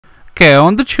Okay,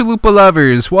 on the Chalupa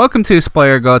lovers, welcome to this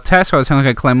player go test. I was looking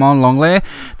at Clément Lenglet,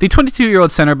 the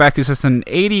 22-year-old center back who has an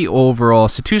 80 overall,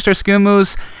 so 2-star skill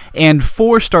moves and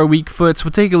 4-star weak foots.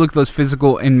 We'll take a look at those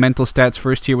physical and mental stats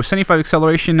first here with 75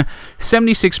 acceleration,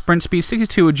 76 sprint speed,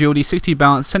 62 agility, 60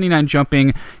 balance, 79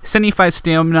 jumping, 75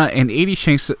 stamina, and 80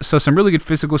 strength. So some really good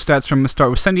physical stats from the start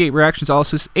with 78 reactions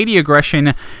analysis, 80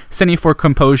 aggression, 74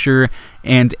 composure,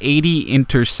 and 80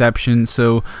 interceptions.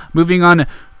 So moving on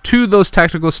to those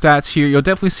tactical stats here, you'll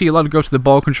definitely see a lot of growth to the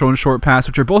ball control and short pass,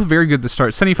 which are both very good to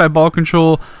start. 75 ball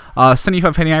control,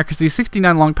 75 heading accuracy,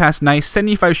 69 long pass, nice,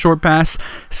 75 short pass,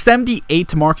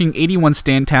 78 marking, 81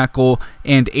 stand tackle,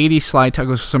 and 80 slide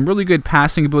tackle. So some really good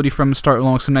passing ability from the start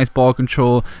along some nice ball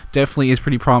control. Definitely is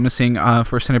pretty promising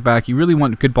for a center back. You really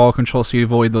want good ball control so you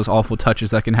avoid those awful touches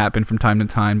that can happen from time to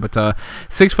time. But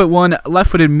 6'1",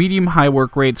 left-footed, medium-high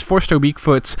work rates, 4-star weak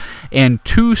foots, and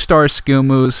 2-star skill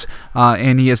moves.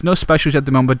 And he has no specials at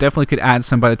the moment, but definitely could add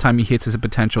some by the time he hits his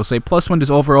potential. So a +1 to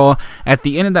his overall at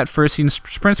the end of that first season.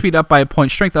 Sprint speed up by a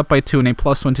point, strength up by 2, and a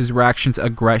 +1 to his reactions,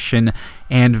 aggression,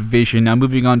 and vision. Now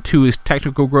moving on to his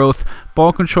technical growth,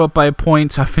 ball control up by a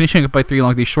point, finishing up by 3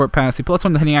 along the short pass, a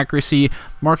 +1 to heading accuracy,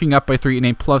 marking up by 3, and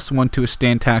a +1 to his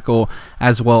stand tackle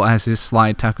as well as his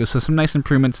slide tackle. So some nice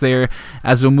improvements there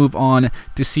as we'll move on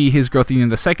to see his growth in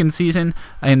the second season.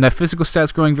 And the physical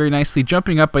stats growing very nicely,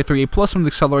 jumping up by 3, a +1 to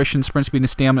acceleration, sprint speed, and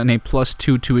stamina, and a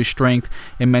 +2 to his strength,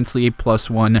 and mentally a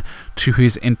 +1 to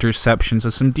his interception. So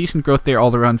some decent growth there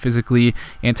all around physically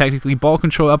and technically. Ball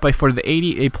control up by 4 to the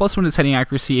 80, a +1 to his heading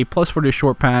accuracy, a +4 to his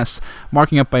short pass,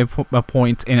 marking up by a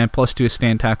point, and a +2 to his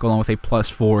stand tackle, along with a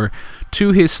 +4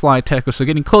 to his slide tackle. So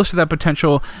getting close to that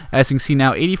potential, as you can see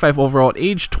now. 85 overall at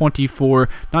age 24,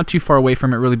 not too far away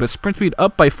from it really, but sprint speed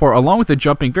up by 4 along with the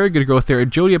jumping, very good growth there.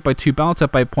 Agility up by 2, balance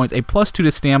up by a point, a +2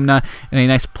 to stamina, and a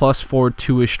nice +4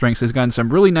 to his strength. So he's gotten some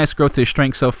really nice growth to his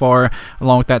strength so far,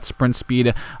 along with that sprint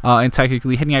speed, and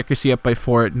technically hitting accuracy up by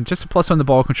 4, and just a +1 the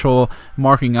ball control,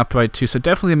 marking up by 2. So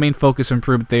definitely the main focus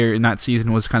improvement there in that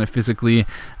season was kind of physically,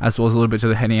 as well as a little bit to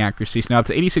the heading accuracy. So now up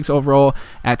to 86 overall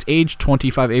at age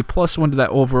 25, a +1 to that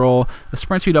overall, the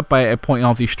sprint speed up by a point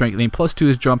off the strength, and a +2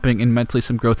 is jumping, and mentally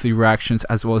some growth through reactions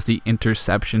as well as the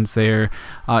interceptions there.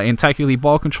 And technically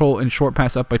ball control and short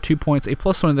pass up by 2 points, a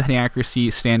 +1 to the heading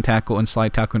accuracy, stand tackle, and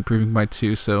slide tackle improving by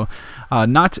 2. So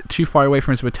not too far away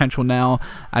from his potential now,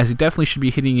 as he definitely should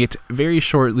be hitting it very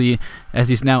shortly, as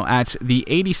he's now at the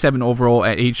 87 overall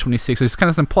at age 26. So there's kind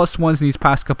of some +1s in these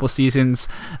past couple seasons,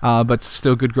 but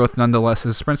still good growth nonetheless.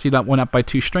 His sprint speed went up by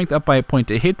 2, strength up by a point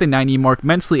to hit the 90 mark.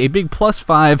 Mentally a big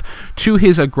 +5 to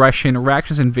his aggression,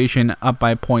 reactions, and vision up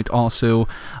by a point also.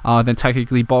 Then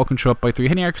technically ball control up by 3,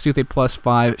 hitting accuracy with a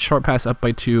 +5, short pass up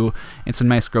by 2, and some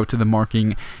nice growth to the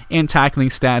marking and tackling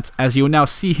stats, as you will now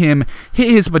see him hit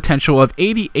his potential of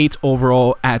 88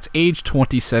 overall at age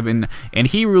 27, and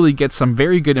he really gets some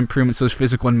very good improvements to those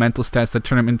physical and mental stats that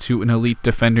turn him into an elite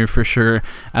defender for sure,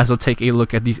 as we'll take a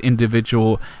look at these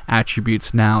individual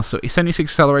attributes now. So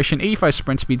 76 acceleration, 85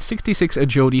 sprint speed, 66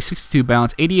 agility, 62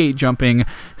 balance, 88 jumping,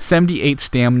 78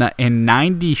 stamina, and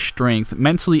 90 strength.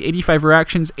 Mentally 85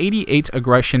 reactions, 88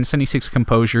 aggression, 76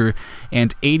 composure,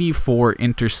 and 84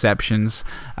 interceptions.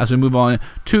 As we move on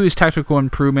to his tactical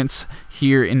improvements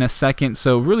here in a second,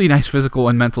 so really nice physical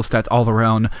and mental stats all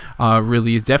around.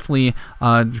 Really is definitely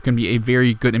going to be a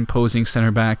very good imposing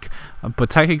center back.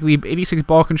 But technically 86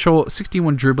 ball control,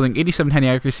 61 dribbling, 87 heading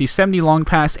accuracy, 70 long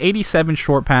pass, 87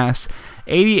 short pass,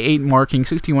 88 marking,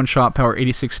 61 shot power,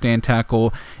 86 stand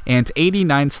tackle, and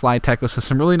 89 slide tackle. So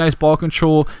some really nice ball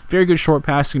control, very good short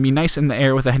pass, going to be nice in the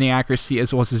air with the heading accuracy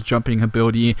as well as his jumping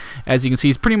ability. As you can see,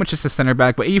 he's pretty much just a center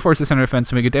back, but 84 is the center defense,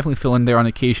 so we could definitely fill in there on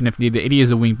occasion if needed. 80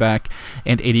 as a wing back,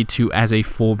 and 82 as a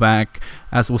fullback.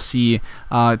 As we'll see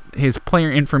his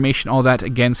player information, all that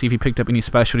again, see if he picked up any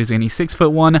specialties. And he's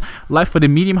 6'1", left-footed,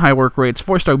 medium-high work rates,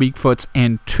 4-star weak foots,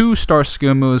 and 2-star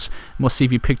skill moves. And we'll see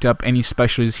if he picked up any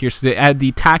specialties here. So they add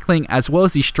the tackling as well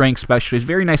as the strength specialties.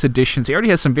 Very nice additions. He already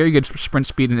has some very good sprint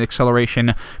speed and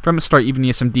acceleration from the start. Even he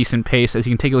has some decent pace, as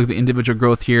you can take a look at the individual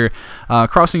growth here.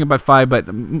 Crossing up by 5, but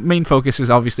the main focus is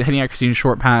obviously heading accuracy and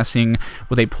short passing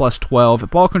with a +12.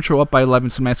 Ball control up by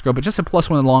 11, some nice growth, but just a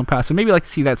 +1 in long pass. So maybe like to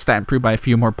see that stat improve by a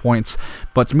few more points.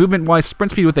 But movement-wise,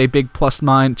 sprint speed with a big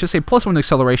 +9, just a +1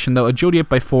 acceleration though. Agility up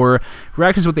by 4,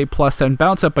 reactions with a +7,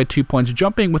 bounce up by 2 points,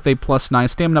 jumping with a +9,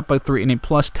 stamina up by 3, and a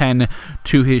 +10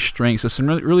 to his strength. So some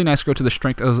really nice growth to the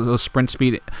strength as well as sprint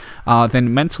speed.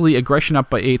 Then mentally, aggression up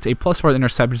by 8, a +4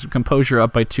 interceptions, composure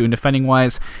up by 2, and defending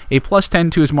wise, a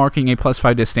 +10 to his marking, a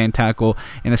 +5 to stand tackle,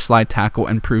 and a slide tackle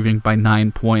improving by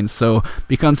 9 points. So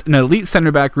becomes an elite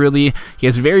center back really. He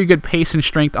has very good pace and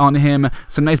strength on him,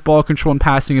 some nice ball control and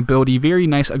passing ability, very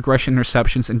nice aggression,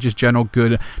 interceptions, and just general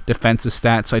good defensive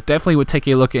stats. So I definitely would take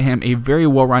a look at him. A very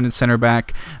well-rounded center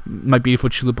back. My beautiful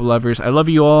Chalupa lovers, I love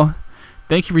you all.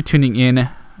 Thank you for tuning in.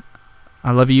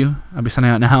 I love you. I'll be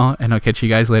signing out now, and I'll catch you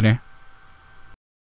guys later.